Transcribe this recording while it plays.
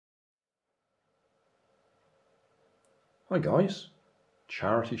Hi guys,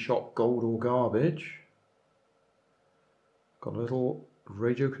 charity shop gold or garbage. Got a little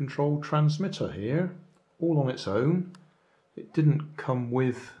radio controlled transmitter here, all on its own. It didn't come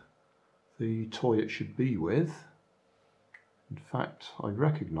with the toy it should be with. In fact, I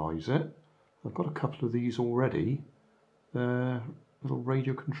recognise it. I've got a couple of these already. They're little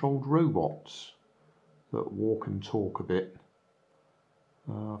radio controlled robots that walk and talk a bit.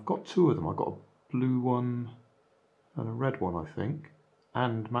 I've got two of them. I've got a blue one and a red one, I think,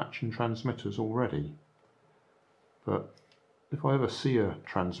 and matching transmitters already. But if I ever see a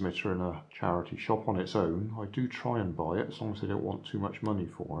transmitter in a charity shop on its own, I do try and buy it, as long as they don't want too much money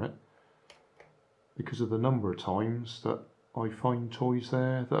for it, because of the number of times that I find toys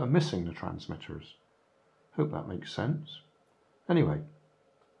there that are missing the transmitters. Hope that makes sense. Anyway,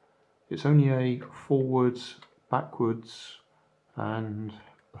 it's only a forwards, backwards and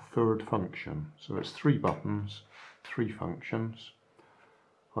a third function, so it's 3 buttons, 3 functions.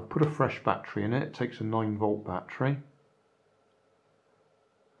 I've put a fresh battery in it. It takes a 9-volt battery.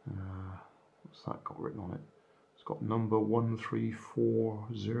 What's that got written on it? It's got number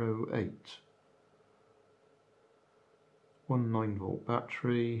 13408. 1 9-volt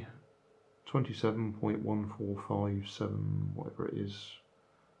battery, 27.1457 whatever it is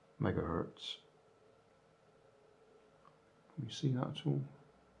megahertz. Can you see that at all?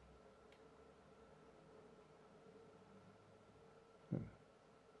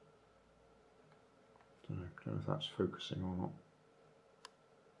 Don't know if that's focusing or not.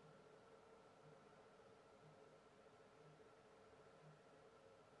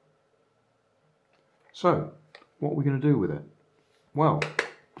 So, what are we going to do with it? Well,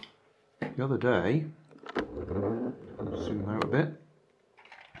 the other day, I'll zoom out a bit,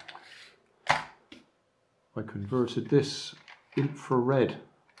 I converted this infrared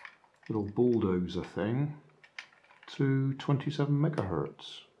little bulldozer thing to 27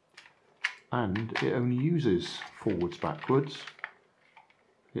 megahertz. And it only uses forwards backwards.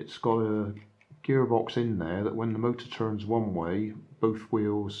 It's got a gearbox in there that when the motor turns one way, both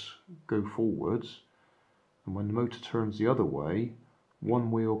wheels go forwards, and when the motor turns the other way, one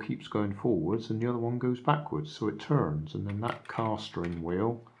wheel keeps going forwards and the other one goes backwards, so it turns, and then that castering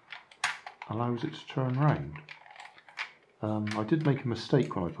wheel allows it to turn round. I did make a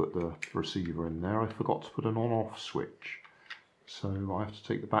mistake when I put the receiver in there. I forgot to put an on-off switch. So I have to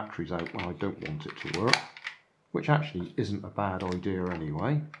take the batteries out when I don't want it to work, which actually isn't a bad idea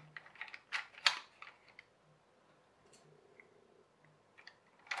anyway.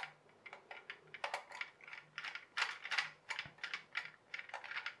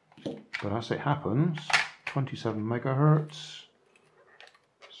 But as it happens, 27 megahertz,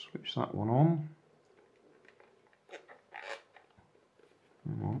 switch that one on.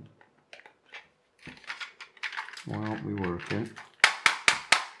 Why aren't we working?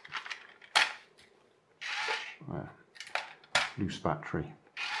 Loose battery.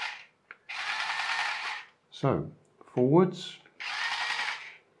 So, forwards,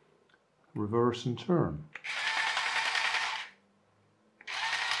 reverse and turn.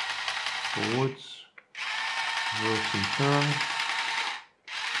 Forwards, reverse and turn,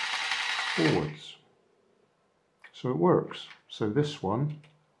 forwards. So it works. So this one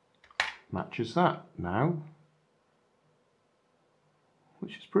matches that now,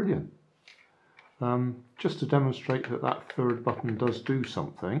 which is brilliant. Just to demonstrate that that third button does do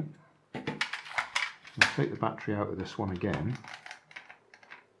something, I'll take the battery out of this one again,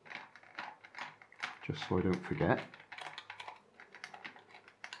 just so I don't forget.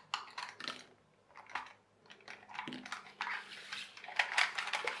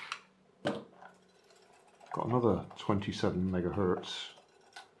 Got another 27 megahertz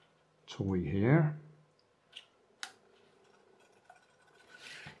toy here.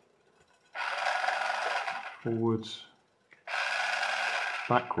 Forwards,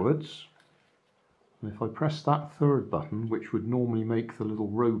 backwards, and if I press that third button, which would normally make the little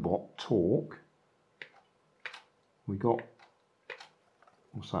robot talk, we got,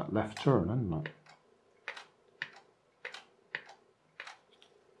 what's that, left turn, isn't it?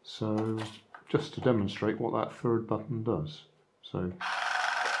 So just to demonstrate what that third button does. So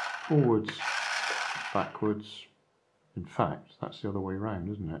forwards, backwards, in fact that's the other way around,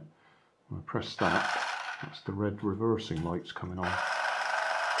 isn't it? When I press that, that's the red reversing lights coming on.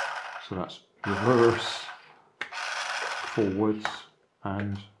 So that's reverse, forwards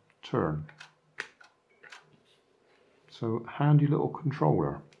and turn. So handy little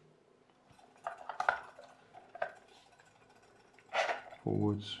controller.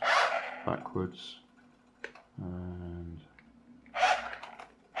 Forwards, backwards and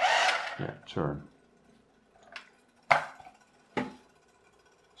yeah, turn.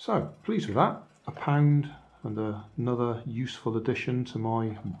 So, pleased with that. £1 and another useful addition to my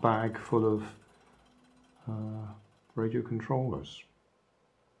bag full of radio controllers.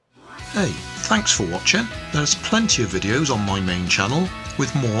 Hey, thanks for watching. There's plenty of videos on my main channel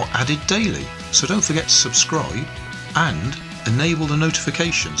with more added daily, so don't forget to subscribe and enable the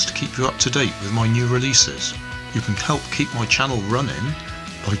notifications to keep you up to date with my new releases. You can help keep my channel running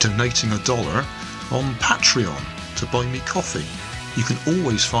by donating $1 on Patreon to buy me coffee. You can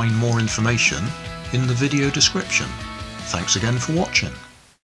always find more information in the video description. Thanks again for watching.